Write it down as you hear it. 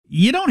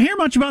You don't hear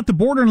much about the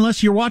border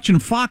unless you're watching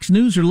Fox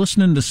News or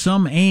listening to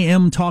some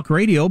AM talk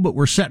radio, but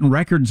we're setting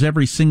records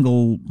every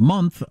single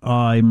month.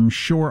 I'm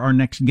sure our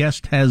next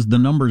guest has the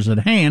numbers at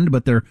hand,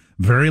 but they're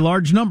very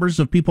large numbers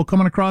of people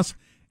coming across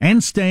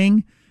and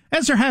staying,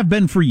 as there have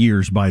been for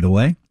years, by the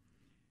way.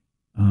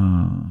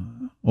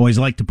 Always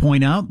like to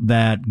point out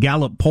that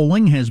Gallup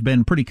polling has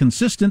been pretty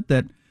consistent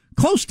that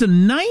close to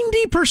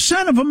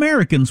 90% of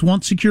Americans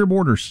want secure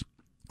borders.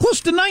 Close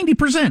to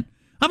 90%.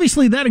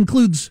 Obviously, that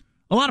includes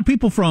a lot of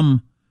people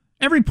from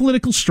every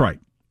political stripe.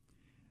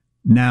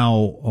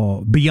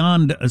 Now,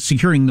 beyond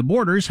securing the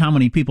borders, how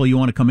many people you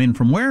want to come in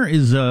from where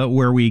is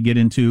where we get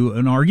into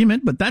an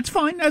argument, but that's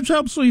fine. That's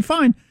absolutely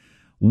fine.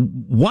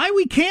 Why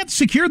we can't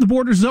secure the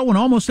borders, though, when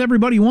almost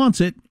everybody wants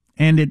it,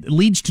 and it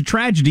leads to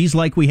tragedies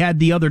like we had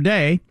the other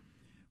day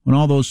when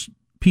all those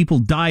people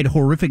died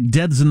horrific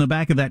deaths in the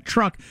back of that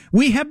truck.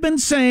 We have been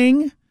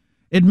saying,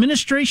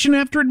 administration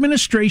after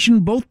administration,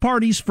 both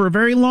parties for a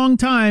very long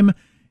time,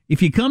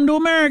 if you come to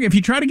America, if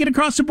you try to get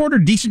across the border,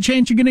 decent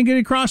chance you're going to get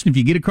across. And if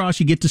you get across,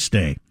 you get to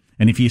stay.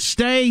 And if you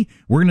stay,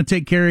 we're going to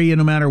take care of you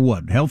no matter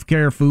what.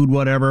 Healthcare, food,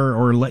 whatever,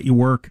 or let you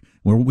work.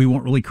 We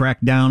won't really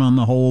crack down on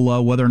the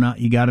whole whether or not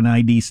you got an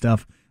ID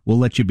stuff. We'll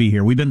let you be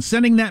here. We've been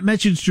sending that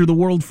message to the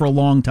world for a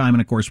long time,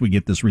 and of course we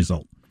get this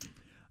result.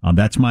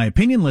 That's my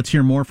opinion. Let's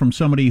hear more from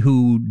somebody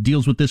who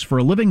deals with this for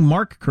a living.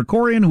 Mark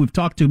Krikorian, who we've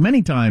talked to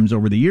many times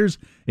over the years,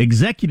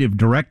 Executive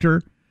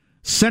Director,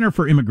 Center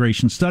for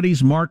Immigration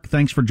Studies. Mark,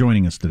 thanks for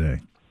joining us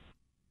today.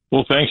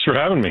 Well, thanks for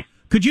having me.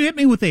 Could you hit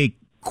me with a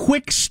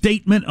quick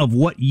statement of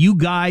what you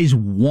guys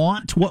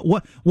want?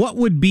 What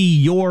would be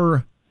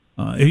your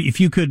if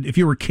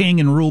you were king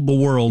and ruled the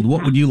world,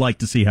 what would you like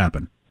to see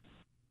happen?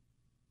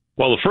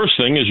 Well, the first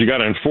thing is you got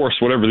to enforce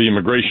whatever the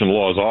immigration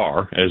laws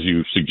are, as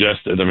you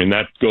suggested. I mean,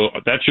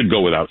 that should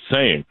go without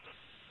saying.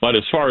 But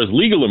as far as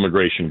legal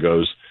immigration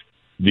goes,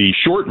 the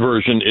short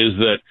version is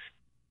that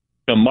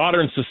a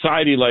modern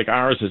society like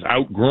ours has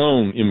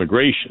outgrown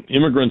immigration.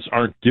 Immigrants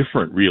aren't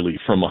different, really,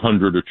 from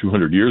 100 or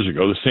 200 years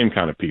ago, the same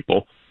kind of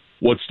people.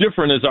 What's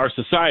different is our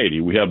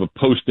society. We have a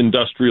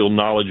post-industrial,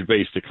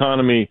 knowledge-based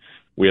economy.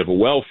 We have a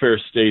welfare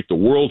state. The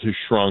world has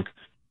shrunk.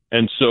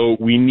 And so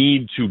we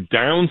need to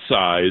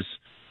downsize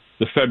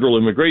the federal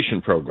immigration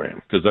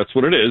program, because that's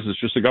what it is. It's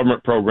just a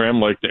government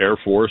program like the Air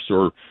Force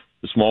or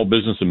the Small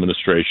Business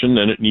Administration,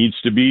 and it needs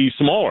to be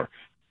smaller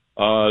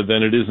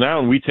than it is now.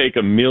 And we take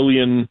 1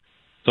 million,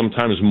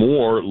 sometimes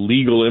more,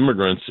 legal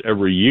immigrants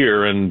every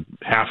year, and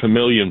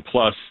 500,000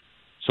 plus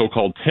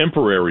so-called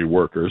temporary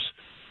workers,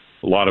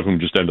 a lot of whom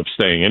just end up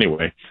staying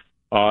anyway.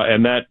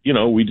 And that,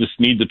 we just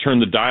need to turn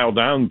the dial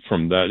down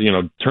from that,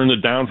 turn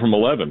it down from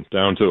 11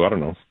 down to, I don't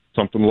know,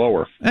 something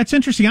lower. That's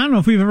interesting. I don't know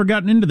if we've ever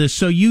gotten into this.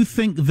 So you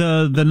think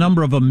the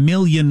number of 1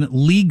 million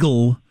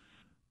legal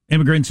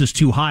immigrants is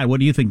too high. What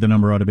do you think the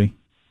number ought to be?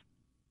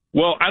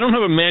 Well, I don't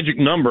have a magic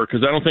number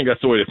because I don't think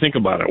that's the way to think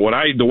about it.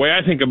 The way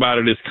I think about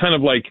it is kind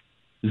of like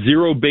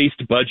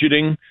zero-based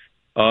budgeting,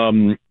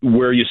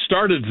 where you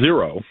start at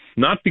zero,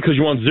 not because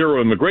you want zero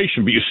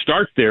immigration, but you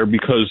start there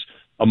because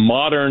a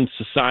modern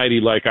society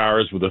like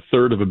ours with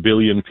 1/3 of a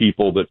billion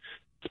people that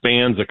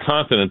spans a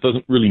continent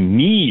doesn't really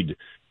need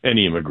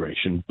any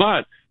immigration.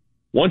 But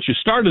once you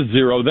start at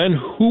zero, then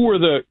who are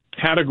the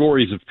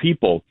categories of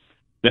people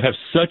that have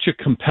such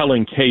a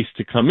compelling case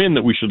to come in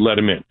that we should let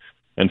them in?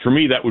 And for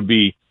me, that would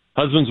be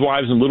husbands,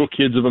 wives, and little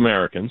kids of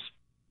Americans.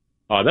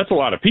 That's a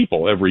lot of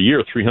people every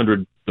year,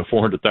 300 to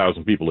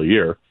 400,000 people a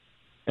year.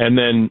 And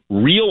then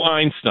real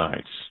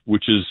Einsteins,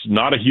 which is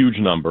not a huge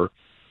number.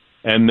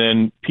 And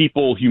then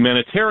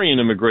humanitarian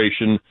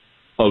immigration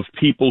of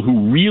people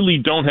who really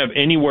don't have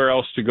anywhere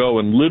else to go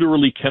and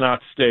literally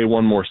cannot stay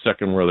one more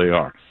second where they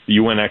are. The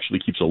UN actually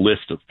keeps a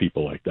list of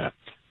people like that.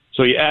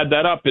 So you add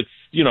that up, it's,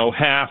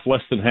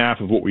 less than half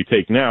of what we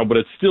take now, but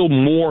it's still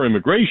more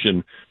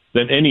immigration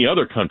than any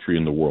other country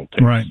in the world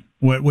takes. Right,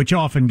 which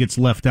often gets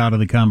left out of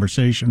the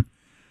conversation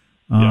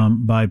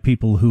by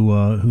people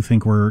who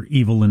think we're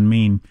evil and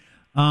mean.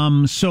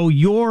 So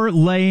you're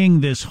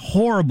laying this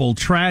horrible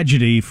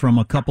tragedy from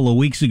a couple of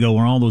weeks ago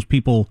where all those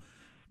people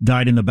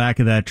died in the back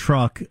of that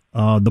truck,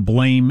 the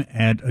blame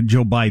at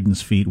Joe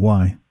Biden's feet.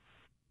 Why?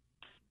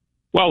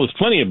 Well, there's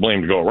plenty of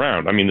blame to go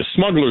around. I mean, the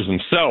smugglers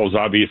themselves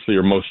obviously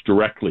are most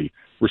directly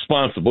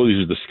responsible.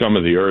 These are the scum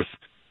of the earth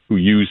who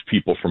use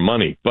people for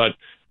money. But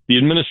the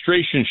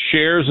administration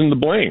shares in the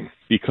blame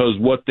because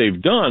what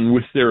they've done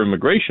with their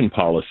immigration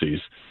policies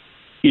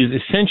is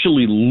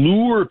essentially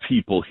lure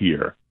people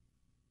here.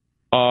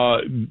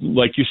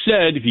 Like you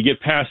said, if you get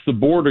past the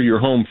border, you're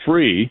home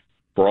free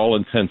for all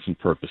intents and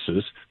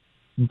purposes.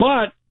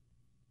 But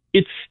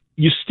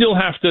there's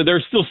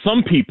still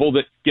some people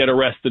that get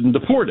arrested and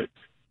deported.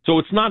 So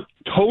it's not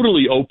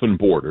totally open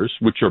borders,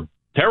 which are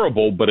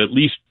terrible, but at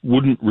least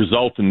wouldn't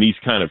result in these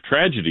kind of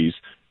tragedies.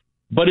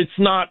 But it's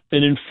not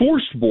an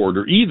enforced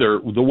border either.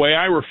 The way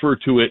I refer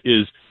to it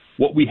is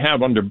what we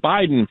have under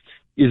Biden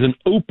is an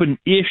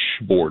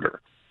open-ish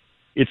border.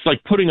 It's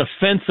like putting a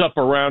fence up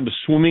around a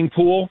swimming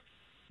pool,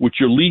 which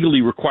you're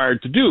legally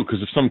required to do,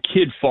 because if some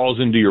kid falls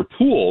into your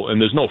pool and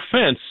there's no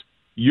fence,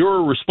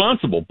 you're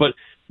responsible. But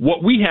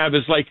what we have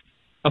is like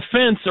a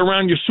fence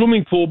around your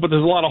swimming pool, but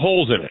there's a lot of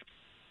holes in it,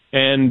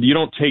 and you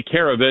don't take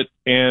care of it,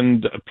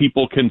 and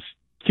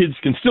kids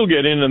can still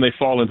get in and they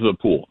fall into the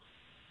pool.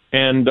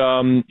 And,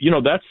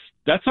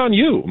 that's on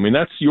you. I mean,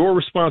 that's your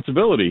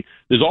responsibility.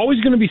 There's always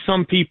going to be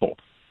some people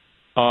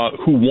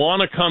who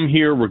want to come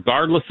here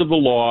regardless of the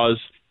laws,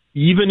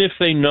 even if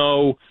they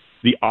know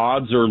the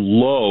odds are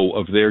low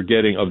of their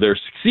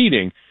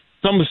succeeding.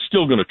 Some are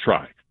still going to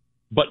try,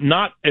 but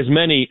not as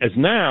many as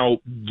now,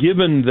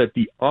 given that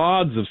the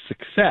odds of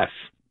success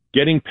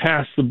getting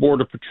past the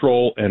Border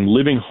Patrol and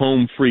living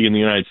home free in the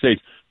United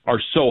States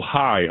are so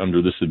high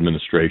under this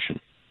administration.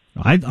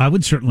 I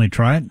would certainly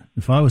try it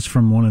if I was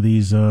from one of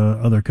these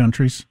other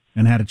countries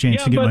and had a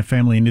chance to get my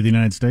family into the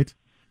United States.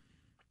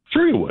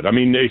 Sure you would. I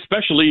mean,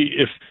 especially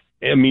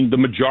the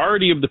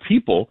majority of the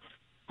people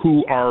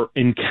who are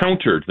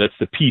encountered, that's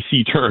the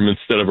PC term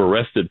instead of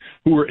arrested,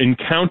 who were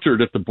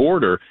encountered at the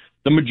border,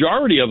 the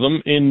majority of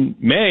them in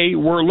May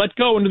were let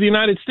go into the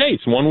United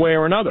States one way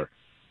or another.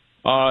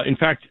 In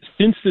fact,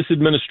 since this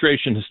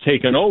administration has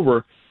taken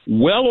over,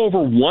 well over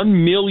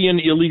 1 million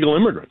illegal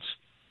immigrants,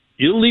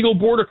 illegal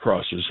border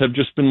crossers, have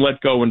just been let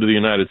go into the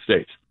United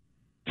States.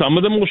 Some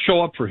of them will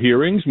show up for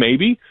hearings,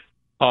 maybe.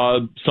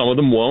 Some of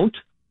them won't.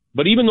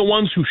 But even the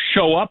ones who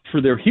show up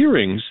for their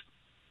hearings,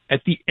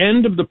 at the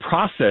end of the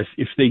process,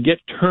 if they get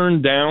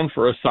turned down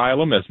for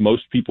asylum, as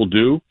most people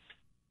do,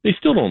 they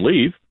still don't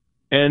leave.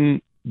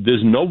 And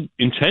there's no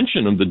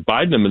intention of the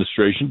Biden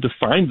administration to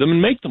find them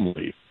and make them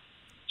leave.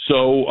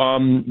 So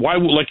why,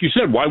 like you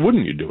said, why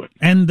wouldn't you do it?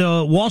 And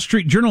the Wall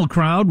Street Journal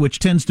crowd, which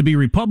tends to be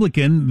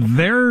Republican,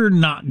 they're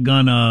not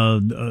going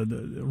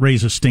to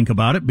raise a stink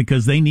about it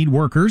because they need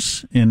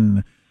workers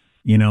in,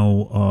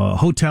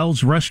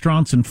 hotels,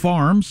 restaurants, and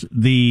farms.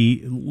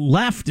 The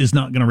left is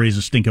not going to raise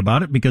a stink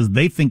about it because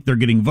they think they're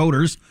getting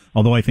voters,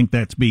 although I think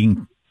that's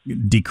being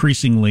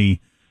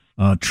decreasingly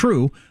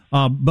true.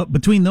 But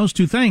between those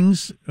two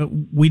things,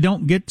 we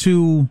don't get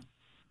to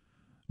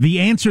the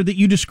answer that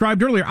you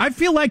described earlier. I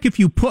feel like if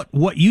you put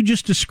what you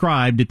just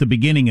described at the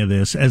beginning of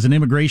this as an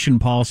immigration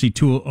policy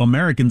to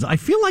Americans, I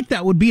feel like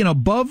that would be an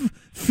above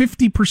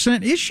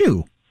 50%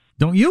 issue.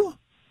 Don't you?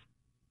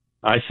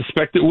 I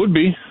suspect it would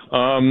be.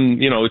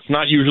 It's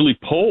not usually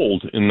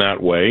polled in that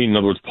way. In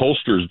other words,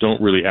 pollsters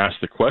don't really ask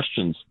the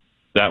questions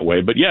that way.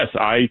 But yes,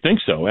 I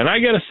think so. And I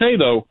got to say,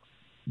 though,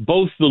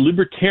 both the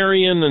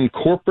libertarian and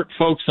corporate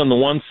folks on the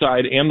one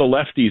side and the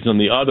lefties on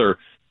the other,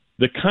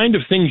 the kind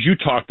of things you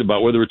talked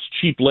about, whether it's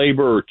cheap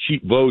labor or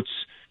cheap votes,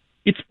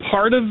 it's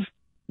part of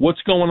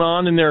what's going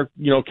on in their,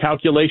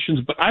 calculations.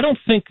 But I don't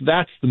think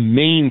that's the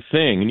main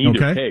thing in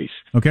either case.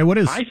 Okay, what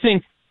is? I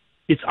think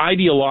it's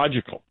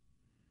ideological.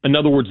 In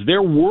other words,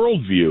 their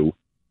worldview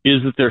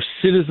is that they're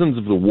citizens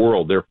of the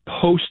world. They're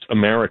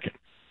post-American.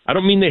 I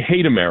don't mean they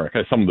hate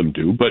America. Some of them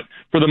do. But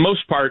for the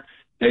most part,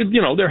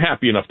 they're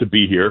happy enough to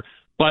be here.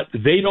 But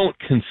they don't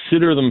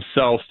consider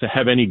themselves to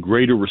have any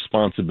greater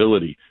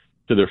responsibility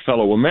to their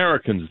fellow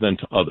Americans than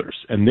to others.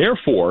 And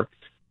therefore,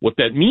 what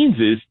that means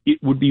is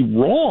it would be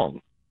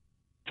wrong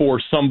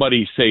for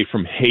somebody, say,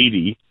 from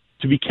Haiti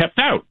to be kept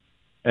out.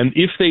 And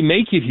if they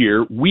make it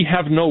here, we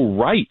have no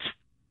right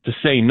to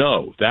say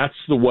no. That's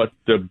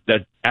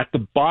that at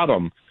the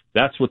bottom,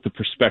 that's what the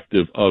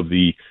perspective of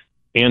the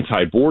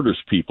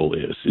anti-borders people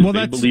is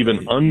they believe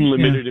in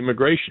unlimited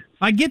immigration.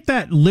 I get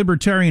that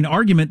libertarian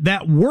argument.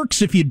 That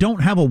works if you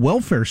don't have a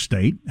welfare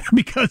state,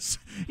 because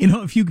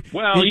if you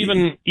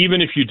even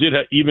if you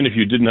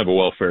didn't have a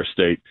welfare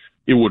state,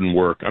 it wouldn't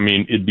work. I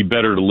mean, it'd be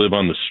better to live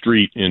on the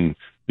street in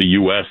the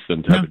U.S.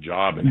 than to have a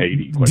job in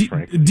Haiti, quite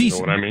frankly. You know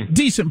what I mean?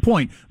 Decent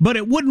point, but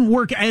it wouldn't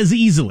work as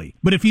easily.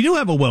 But if you do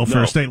have a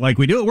welfare state like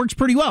we do, it works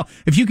pretty well.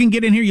 If you can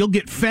get in here, you'll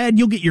get fed,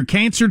 you'll get your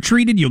cancer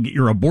treated, you'll get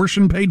your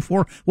abortion paid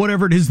for,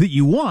 whatever it is that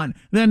you want,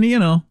 then,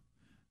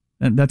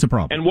 that's a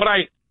problem. And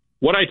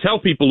what I tell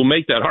people who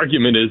make that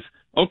argument is,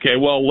 okay,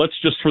 well, let's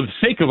just, for the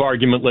sake of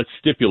argument, let's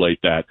stipulate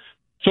that.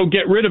 So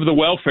get rid of the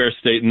welfare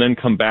state and then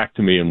come back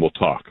to me and we'll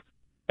talk.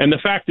 And the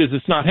fact is,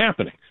 it's not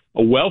happening.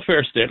 A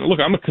welfare state.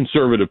 Look, I'm a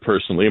conservative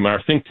personally. I mean,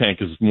 our think tank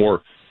is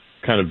more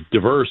kind of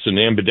diverse and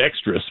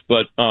ambidextrous,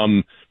 but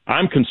I'm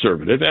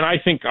conservative, and I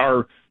think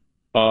our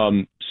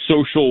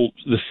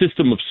the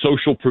system of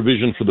social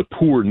provision for the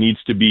poor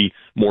needs to be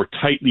more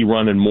tightly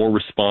run and more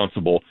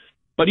responsible.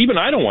 But even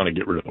I don't want to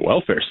get rid of the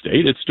welfare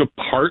state. It's just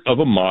part of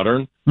a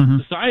modern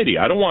society.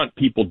 I don't want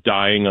people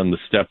dying on the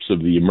steps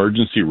of the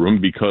emergency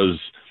room because,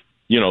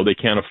 they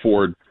can't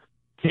afford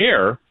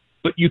care.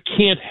 But you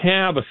can't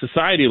have a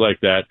society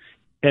like that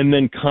and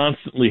then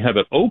constantly have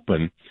it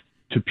open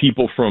to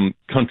people from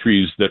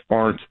countries that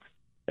aren't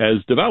as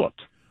developed.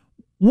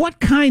 What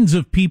kinds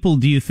of people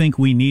do you think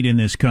we need in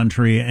this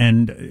country?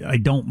 And I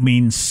don't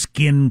mean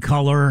skin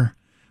color,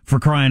 for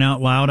crying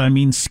out loud. I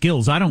mean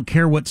skills. I don't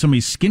care what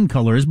somebody's skin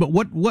color is, but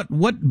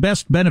what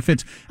best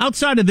benefits,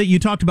 outside of that you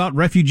talked about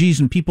refugees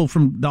and people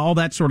from all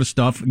that sort of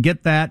stuff,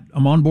 get that,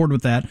 I'm on board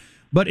with that.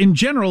 But in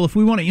general, if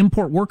we want to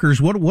import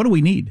workers, what do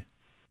we need?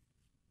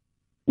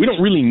 We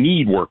don't really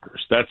need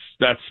workers.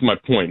 That's my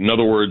point. In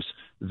other words,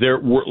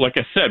 like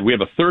I said, we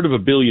have 1/3 of a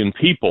billion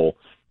people.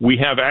 We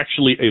have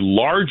actually a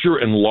larger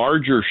and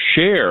larger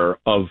share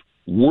of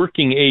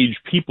working age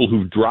people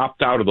who've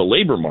dropped out of the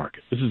labor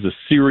market. This is a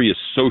serious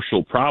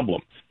social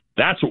problem.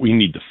 That's what we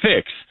need to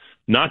fix,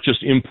 not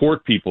just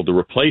import people to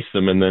replace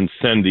them and then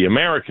send the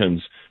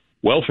Americans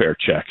welfare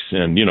checks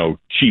and,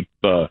 cheap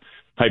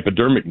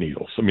hypodermic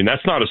needles. I mean,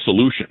 that's not a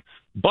solution.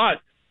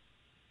 But,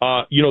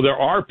 there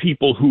are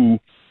people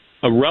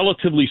a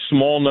relatively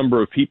small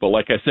number of people,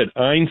 like I said,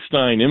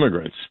 Einstein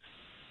immigrants,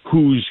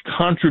 whose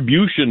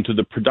contribution to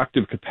the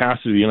productive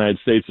capacity of the United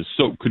States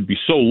could be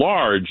so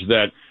large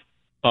that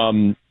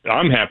I'm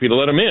happy to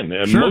let them in,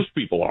 and sure. Most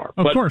people are.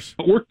 Of course.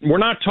 But we're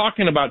not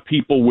talking about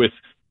people with,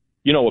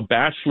 a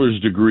bachelor's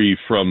degree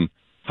from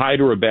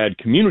Hyderabad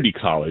Community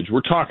College.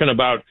 We're talking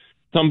about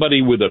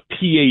somebody with a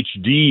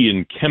PhD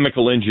in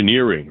chemical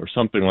engineering or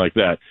something like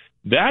that.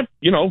 That,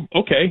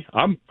 okay,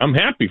 I'm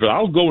happy for that.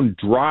 I'll go and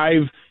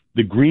drive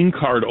the green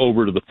card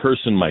over to the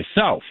person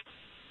myself.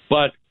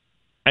 But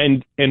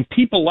and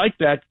people like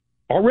that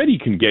already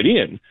can get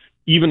in,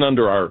 even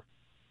under our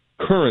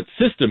current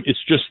system.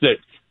 It's just that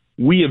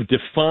we have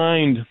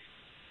defined,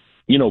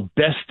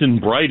 best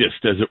and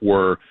brightest, as it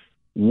were,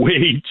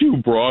 way too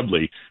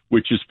broadly,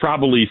 which is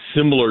probably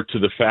similar to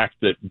the fact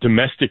that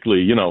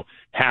domestically,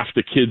 half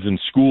the kids in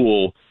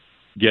school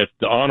get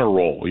the honor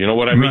roll. You know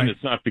what I mean? Right.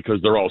 It's not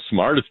because they're all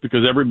smart. It's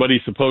because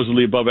everybody's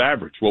supposedly above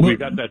average. Well, we've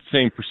got that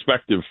same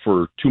perspective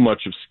for too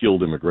much of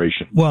skilled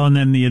immigration. Well, and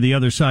then the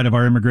other side of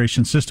our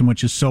immigration system,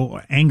 which is so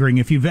angering.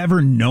 If you've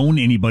ever known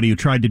anybody who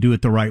tried to do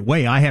it the right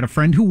way, I had a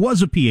friend who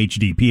was a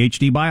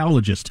PhD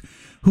biologist,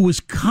 who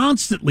was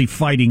constantly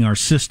fighting our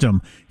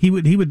system. He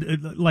would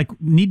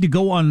need to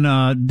go on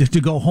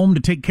to go home to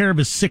take care of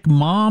his sick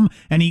mom,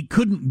 and he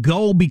couldn't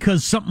go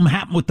because something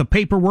happened with the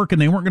paperwork,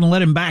 and they weren't going to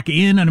let him back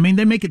in. And I mean,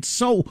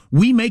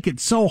 we make it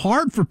so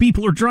hard for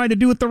people who are trying to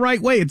do it the right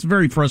way. It's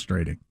very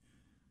frustrating.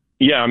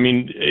 Yeah, I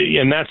mean,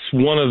 and that's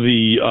one of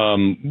the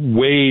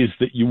ways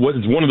that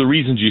one of the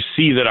reasons you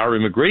see that our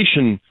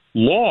immigration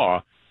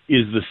law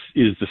is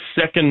the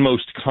second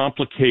most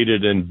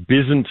complicated and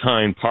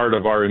Byzantine part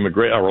of our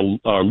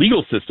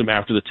legal system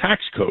after the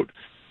tax code.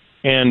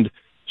 And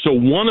so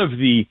one of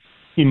the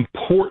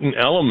important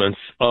elements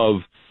of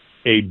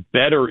a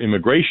better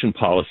immigration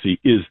policy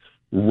is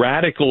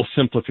radical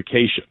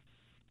simplification.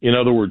 In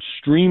other words,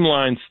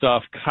 streamline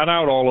stuff, cut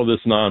out all of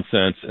this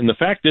nonsense. And the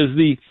fact is,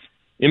 the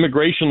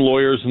immigration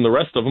lawyers and the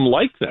rest of them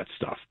like that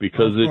stuff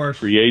because it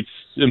creates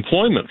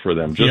employment for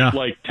them, just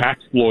like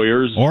tax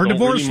lawyers or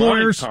divorce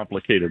lawyers.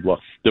 Complicated law.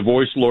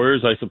 Divorce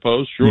lawyers, I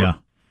suppose. Sure. Yeah.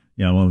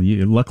 Yeah, well,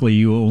 luckily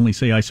you only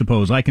say I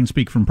suppose. I can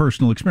speak from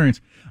personal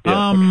experience.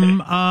 Yeah,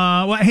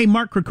 hey,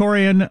 Mark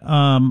Krikorian,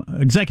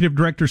 Executive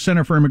Director,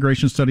 Center for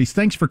Immigration Studies,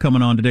 thanks for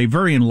coming on today.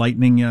 Very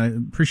enlightening.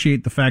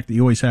 Appreciate the fact that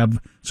you always have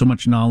so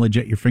much knowledge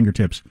at your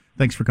fingertips.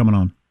 Thanks for coming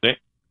on.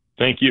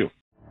 Thank you.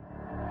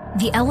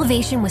 The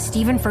Elevation with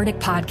Stephen Furtick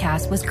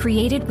podcast was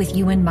created with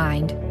you in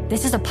mind.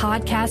 This is a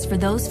podcast for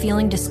those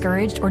feeling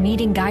discouraged or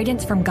needing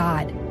guidance from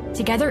God.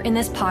 Together in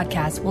this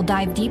podcast, we'll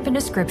dive deep into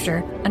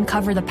Scripture,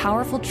 uncover the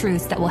powerful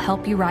truths that will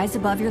help you rise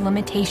above your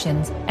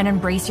limitations and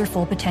embrace your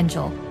full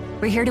potential.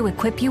 We're here to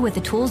equip you with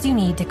the tools you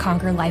need to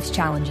conquer life's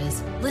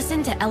challenges.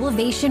 Listen to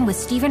Elevation with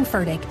Stephen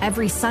Furtick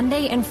every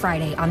Sunday and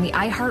Friday on the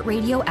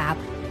iHeartRadio app,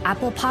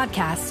 Apple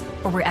Podcasts,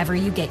 or wherever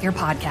you get your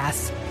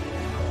podcasts.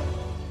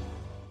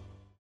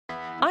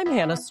 I'm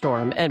Hannah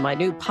Storm, and my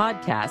new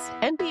podcast,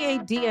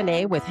 NBA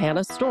DNA with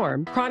Hannah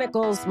Storm,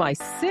 chronicles my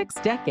 6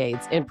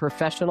 decades in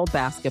professional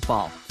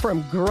basketball.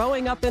 From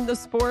growing up in the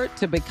sport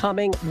to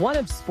becoming one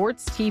of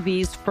sports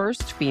TV's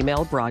first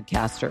female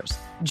broadcasters.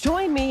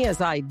 Join me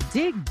as I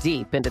dig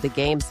deep into the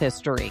game's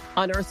history,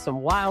 unearth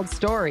some wild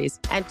stories,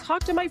 and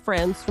talk to my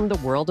friends from the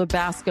world of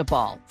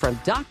basketball, from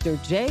Dr.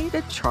 J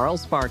to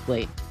Charles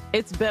Barkley.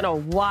 It's been a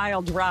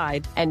wild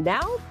ride, and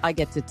now I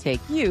get to take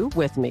you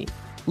with me.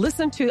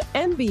 Listen to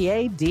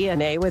NBA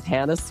DNA with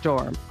Hannah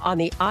Storm on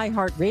the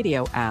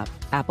iHeartRadio app,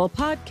 Apple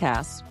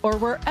Podcasts, or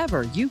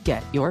wherever you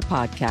get your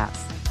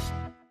podcasts.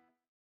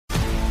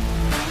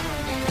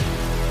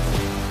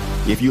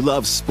 If you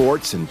love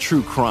sports and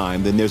true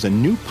crime, then there's a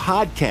new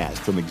podcast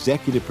from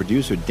executive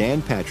producer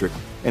Dan Patrick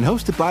and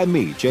hosted by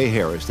me, Jay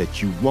Harris,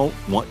 that you won't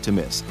want to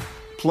miss.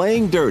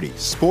 Playing Dirty: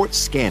 Sports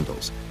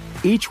Scandals.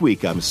 Each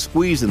week, I'm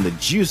squeezing the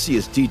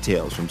juiciest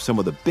details from some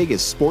of the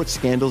biggest sports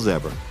scandals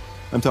ever.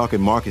 I'm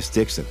talking Marcus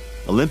Dixon,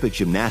 Olympic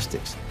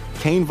gymnastics,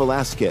 Cain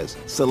Velasquez,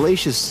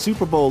 salacious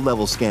Super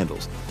Bowl-level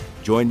scandals.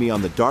 Join me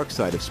on the dark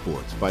side of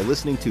sports by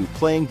listening to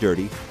Playing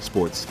Dirty: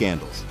 Sports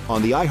Scandals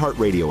on the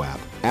iHeartRadio app,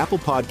 Apple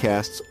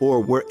Podcasts,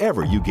 or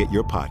wherever you get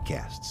your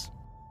podcasts.